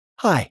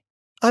Hi,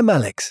 I'm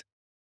Alex.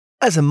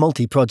 As a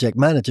multi-project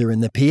manager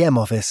in the PM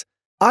office,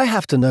 I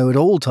have to know at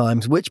all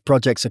times which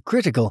projects are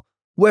critical,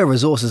 where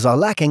resources are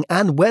lacking,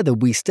 and whether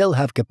we still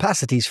have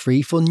capacities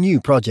free for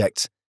new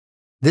projects.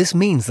 This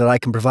means that I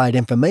can provide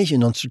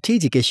information on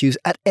strategic issues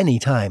at any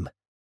time.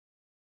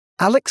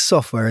 Allex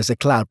software is a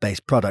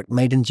cloud-based product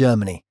made in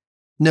Germany.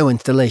 No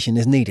installation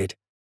is needed.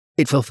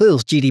 It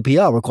fulfills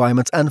GDPR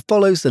requirements and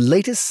follows the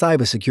latest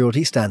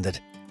cybersecurity standard.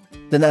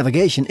 The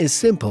navigation is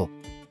simple.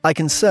 I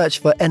can search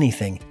for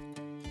anything,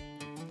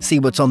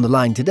 see what's on the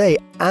line today,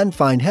 and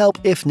find help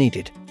if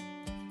needed.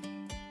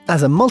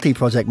 As a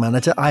multi-project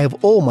manager, I have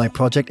all my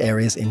project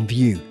areas in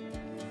view.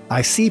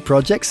 I see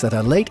projects that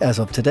are late as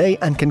of today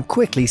and can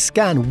quickly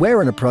scan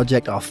where in a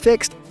project are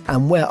fixed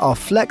and where are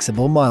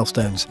flexible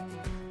milestones.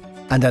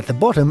 And at the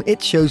bottom,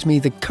 it shows me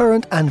the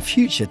current and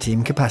future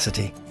team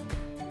capacity.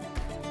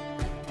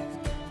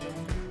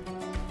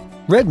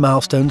 Red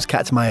milestones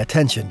catch my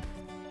attention.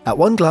 At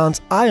one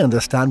glance, I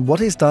understand what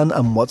is done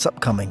and what's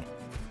upcoming.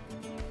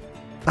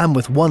 And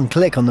with one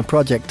click on the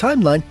project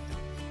timeline,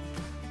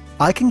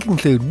 I can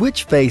conclude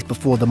which phase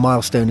before the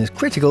milestone is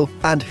critical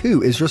and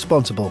who is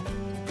responsible.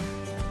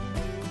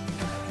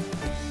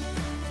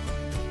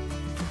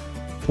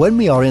 When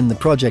we are in the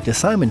project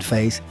assignment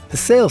phase, the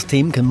sales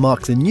team can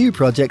mark the new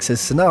projects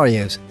as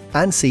scenarios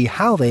and see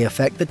how they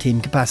affect the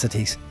team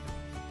capacities.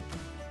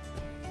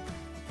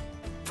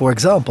 For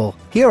example,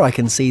 here I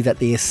can see that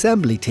the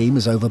assembly team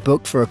is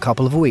overbooked for a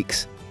couple of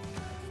weeks.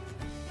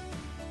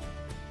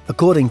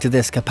 According to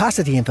this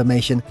capacity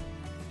information,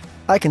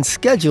 I can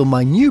schedule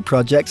my new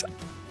projects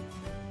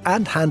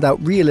and hand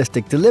out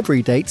realistic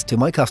delivery dates to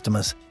my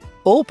customers.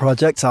 All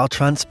projects are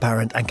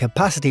transparent and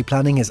capacity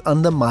planning is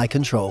under my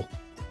control.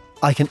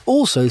 I can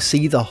also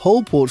see the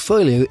whole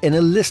portfolio in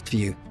a list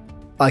view.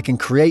 I can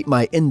create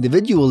my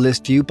individual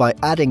list view by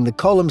adding the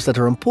columns that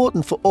are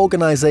important for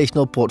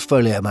organizational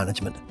portfolio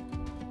management.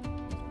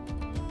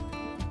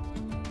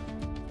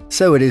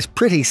 So it is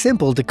pretty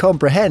simple to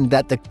comprehend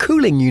that the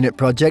cooling unit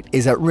project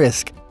is at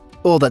risk,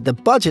 or that the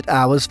budget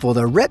hours for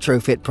the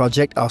retrofit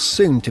project are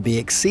soon to be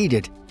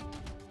exceeded.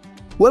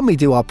 When we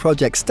do our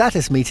project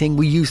status meeting,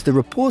 we use the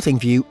reporting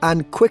view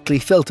and quickly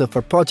filter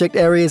for project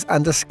areas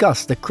and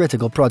discuss the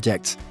critical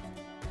projects.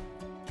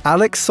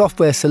 Allex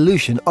software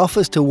solution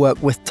offers to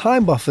work with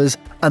time buffers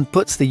and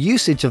puts the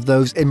usage of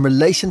those in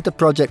relation to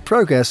project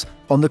progress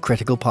on the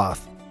critical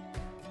path.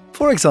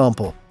 For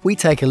example, we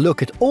take a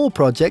look at all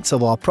projects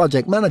of our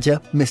project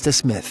manager, Mr.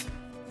 Smith,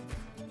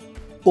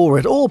 or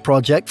at all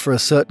project for a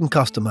certain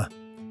customer.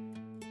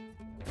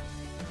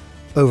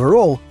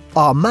 Overall,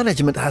 our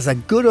management has a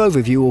good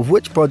overview of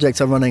which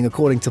projects are running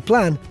according to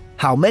plan,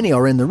 how many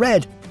are in the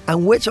red,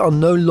 and which are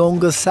no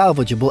longer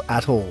salvageable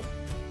at all.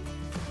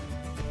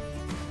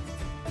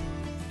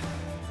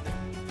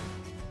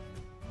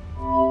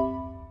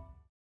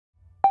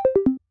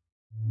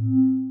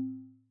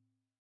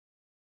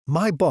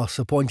 My boss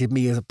appointed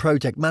me as a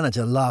project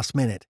manager last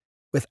minute.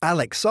 With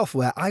Allex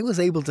software, I was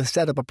able to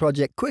set up a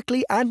project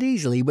quickly and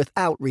easily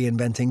without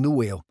reinventing the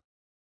wheel.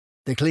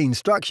 The clean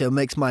structure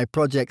makes my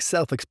project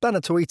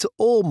self-explanatory to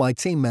all my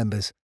team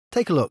members.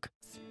 Take a look.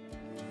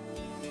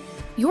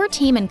 Your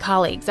team and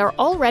colleagues are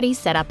already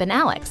set up in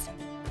Allex.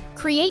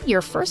 Create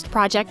your first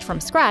project from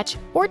scratch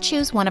or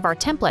choose one of our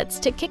templates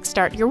to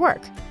kickstart your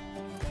work.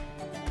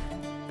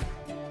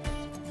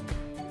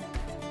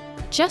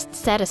 Just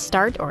set a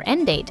start or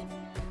end date.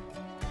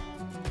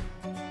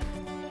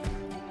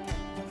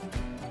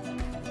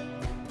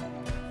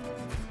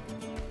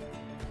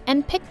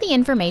 And pick the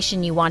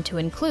information you want to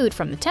include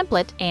from the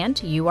template,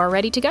 and you are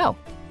ready to go.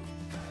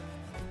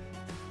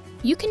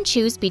 You can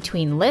choose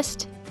between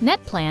List,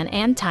 Net Plan,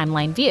 and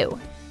Timeline View,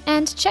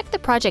 and check the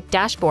project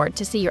dashboard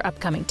to see your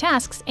upcoming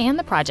tasks and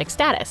the project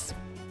status.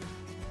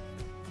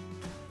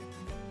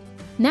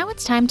 Now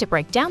it's time to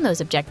break down those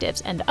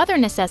objectives and other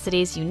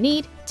necessities you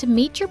need to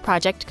meet your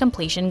project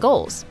completion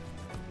goals.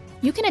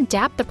 You can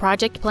adapt the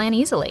project plan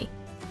easily.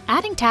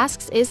 Adding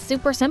tasks is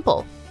super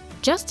simple.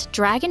 Just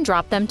drag and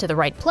drop them to the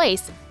right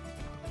place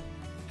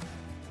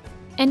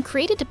and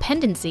create a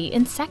dependency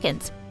in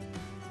seconds.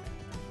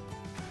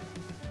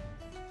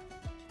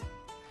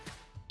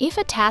 If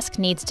a task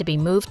needs to be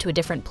moved to a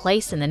different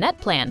place in the net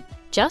plan,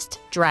 just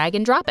drag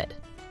and drop it.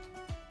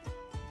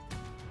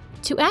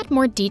 To add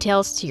more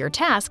details to your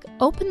task,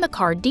 open the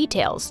card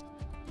Details.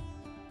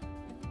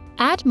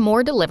 Add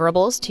more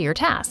deliverables to your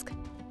task.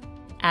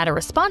 Add a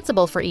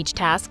responsible for each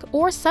task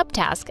or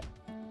subtask,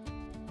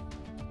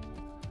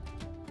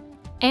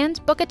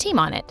 and book a team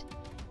on it.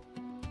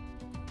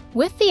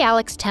 With the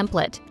Allex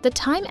template, the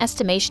time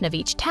estimation of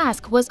each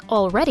task was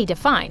already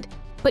defined,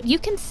 but you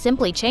can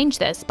simply change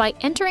this by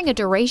entering a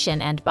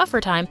duration and buffer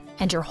time,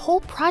 and your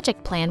whole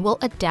project plan will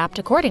adapt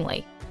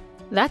accordingly.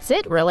 That's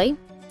it, really.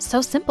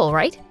 So simple,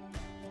 right?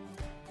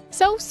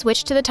 So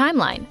switch to the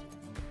timeline.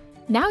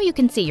 Now you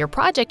can see your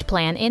project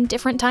plan in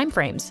different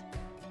timeframes.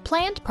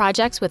 Planned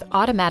projects with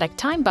automatic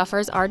time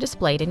buffers are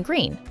displayed in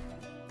green.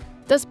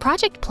 Does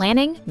project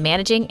planning,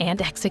 managing, and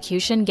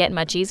execution get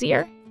much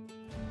easier?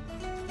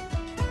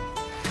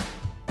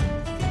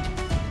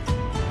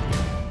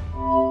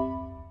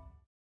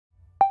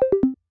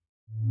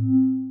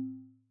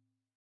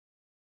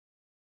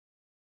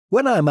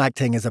 When I'm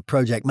acting as a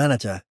project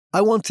manager,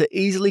 I want to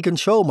easily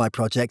control my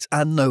projects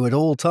and know at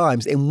all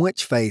times in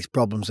which phase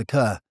problems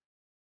occur.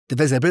 The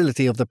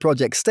visibility of the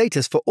project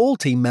status for all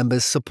team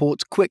members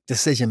supports quick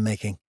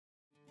decision-making.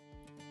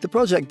 The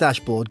project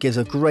dashboard gives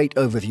a great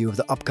overview of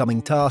the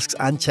upcoming tasks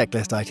and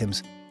checklist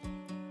items,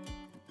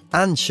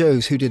 and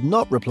shows who did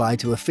not reply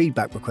to a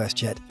feedback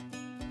request yet.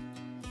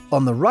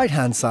 On the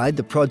right-hand side,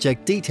 the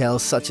project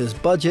details such as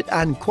budget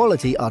and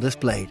quality are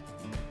displayed,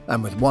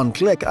 and with one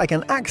click I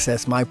can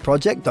access my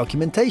project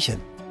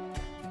documentation.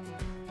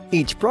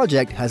 Each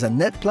project has a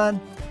net plan,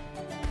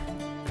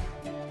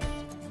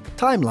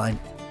 timeline,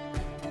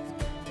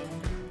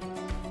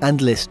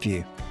 and list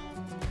view.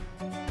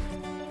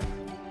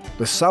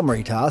 With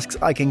summary tasks,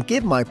 I can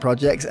give my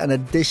projects an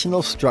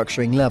additional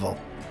structuring level,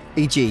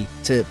 e.g.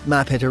 to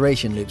map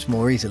iteration loops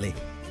more easily.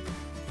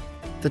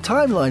 The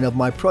timeline of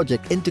my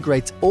project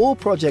integrates all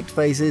project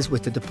phases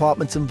with the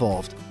departments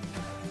involved.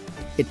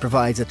 It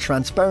provides a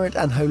transparent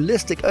and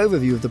holistic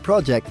overview of the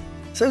project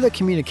so that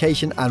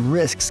communication and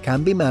risks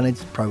can be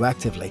managed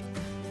proactively.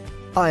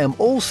 I am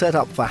all set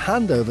up for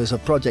handovers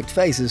of project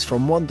phases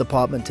from one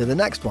department to the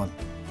next one.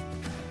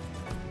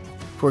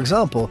 For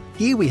example,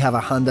 here we have a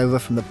handover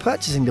from the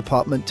purchasing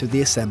department to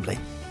the assembly.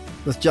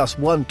 With just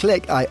one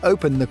click, I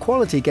open the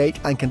quality gate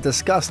and can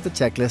discuss the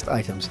checklist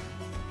items.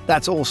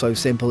 That's also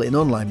simple in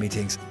online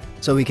meetings,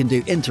 so we can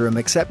do interim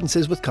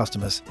acceptances with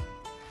customers.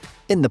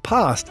 In the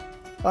past,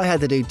 I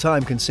had to do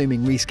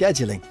time-consuming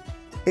rescheduling.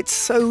 It's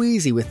so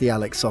easy with the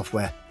Allex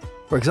software.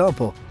 For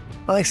example,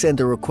 I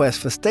send a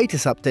request for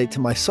status update to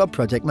my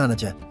sub-project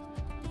manager.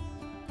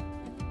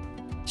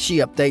 She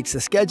updates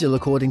the schedule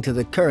according to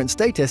the current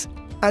status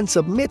and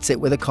submits it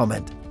with a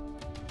comment.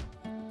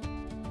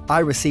 I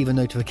receive a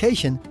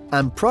notification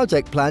and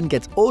project plan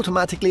gets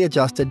automatically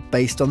adjusted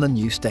based on the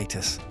new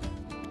status.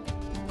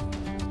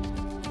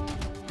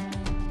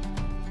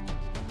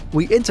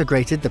 We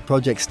integrated the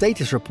project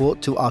status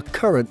report to our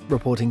current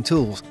reporting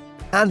tools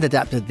and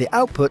adapted the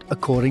output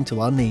according to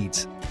our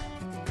needs.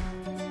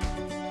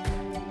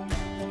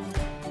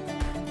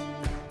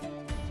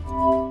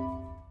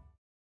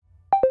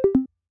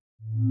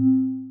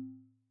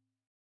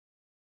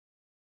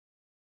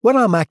 When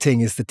I'm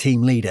acting as the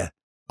team leader,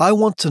 I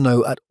want to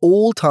know at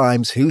all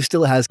times who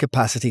still has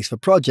capacities for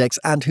projects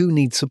and who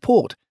needs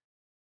support.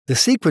 The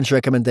sequence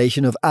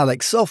recommendation of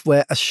Allex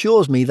software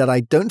assures me that I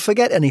don't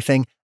forget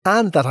anything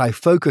and that I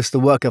focus the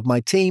work of my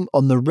team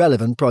on the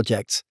relevant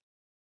projects.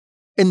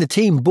 In the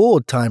team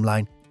board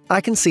timeline,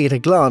 I can see at a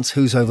glance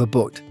who's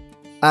overbooked.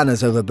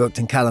 Anna's overbooked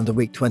in calendar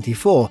week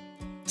 24,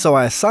 so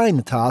I assign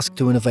the task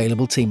to an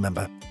available team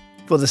member.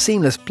 For the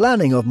seamless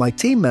planning of my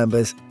team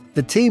members,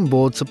 the team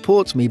board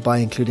supports me by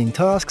including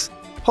tasks,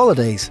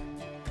 holidays,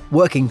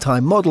 working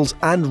time models,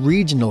 and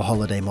regional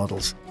holiday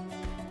models.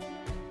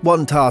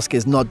 One task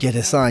is not yet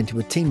assigned to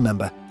a team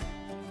member.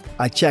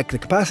 I check the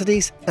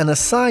capacities and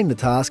assign the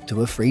task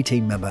to a free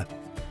team member.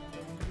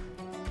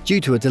 Due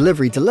to a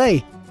delivery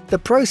delay, the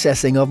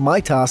processing of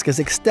my task is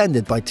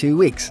extended by 2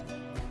 weeks.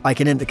 I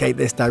can indicate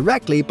this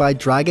directly by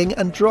dragging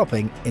and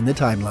dropping in the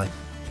timeline.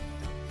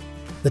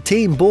 The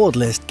team board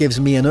list gives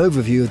me an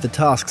overview of the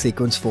task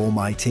sequence for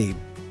my team.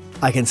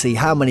 I can see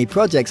how many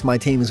projects my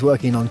team is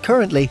working on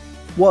currently,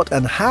 what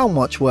and how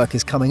much work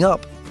is coming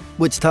up,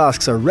 which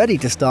tasks are ready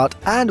to start,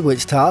 and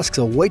which tasks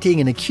are waiting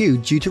in a queue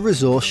due to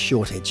resource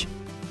shortage.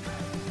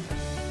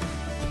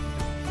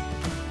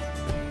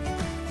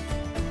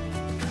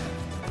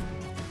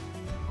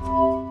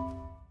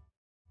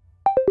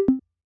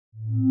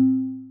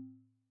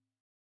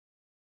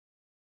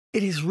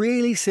 It is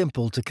really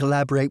simple to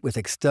collaborate with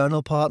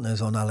external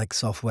partners on Allex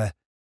software.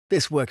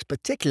 This works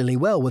particularly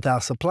well with our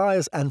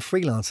suppliers and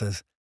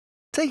freelancers.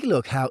 Take a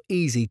look how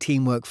easy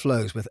teamwork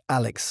flows with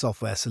Allex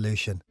software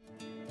solution.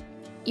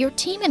 Your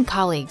team and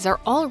colleagues are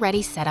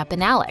already set up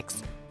in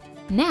Allex.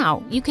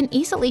 Now you can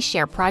easily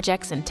share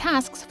projects and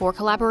tasks for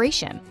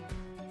collaboration.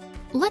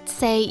 Let's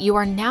say you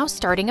are now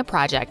starting a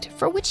project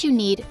for which you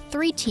need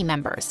 3 team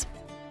members.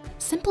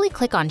 Simply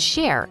click on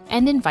Share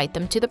and invite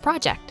them to the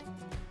project.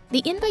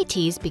 The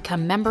invitees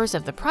become members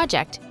of the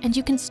project and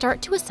you can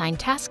start to assign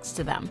tasks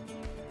to them.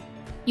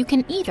 You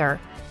can either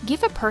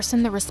give a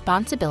person the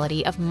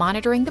responsibility of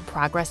monitoring the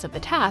progress of the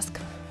task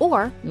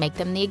or make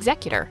them the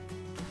executor.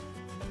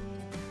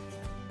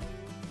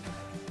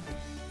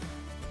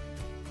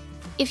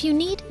 If you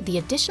need the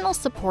additional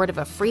support of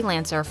a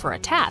freelancer for a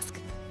task,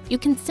 you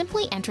can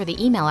simply enter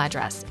the email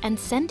address and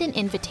send an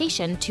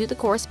invitation to the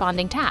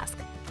corresponding task.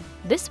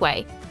 This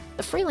way,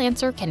 the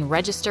freelancer can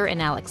register in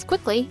Allex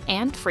quickly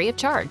and free of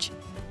charge.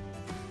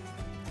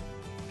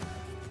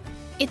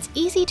 It's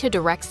easy to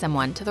direct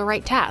someone to the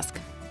right task.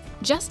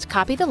 Just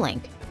copy the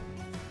link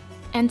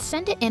and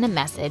send it in a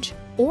message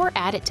or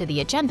add it to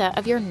the agenda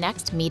of your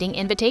next meeting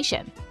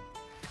invitation.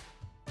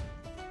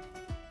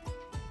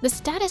 The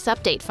status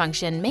update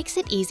function makes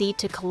it easy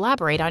to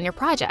collaborate on your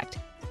project.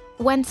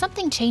 When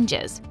something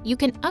changes, you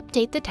can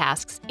update the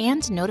tasks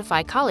and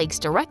notify colleagues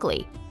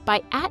directly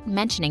by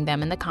mentioning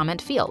them in the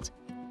comment field.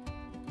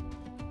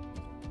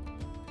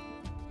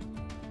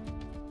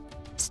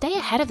 stay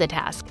ahead of the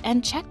task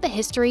and check the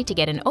history to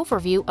get an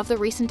overview of the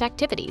recent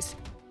activities.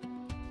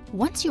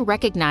 Once you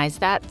recognize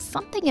that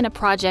something in a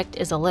project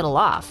is a little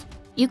off,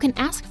 you can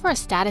ask for a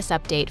status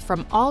update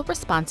from all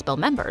responsible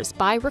members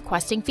by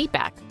requesting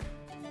feedback.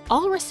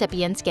 All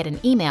recipients get an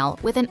email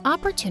with an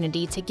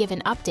opportunity to give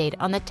an update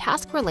on the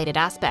task-related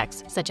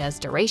aspects such as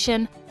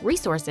duration,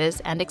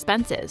 resources, and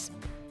expenses.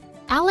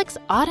 Allex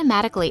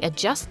automatically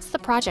adjusts the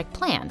project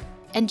plan,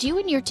 and you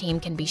and your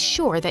team can be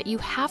sure that you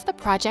have the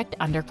project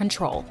under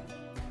control.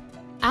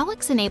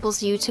 Allex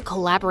enables you to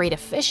collaborate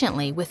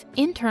efficiently with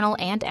internal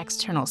and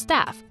external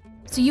staff,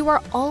 so you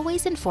are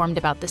always informed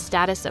about the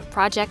status of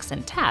projects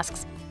and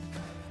tasks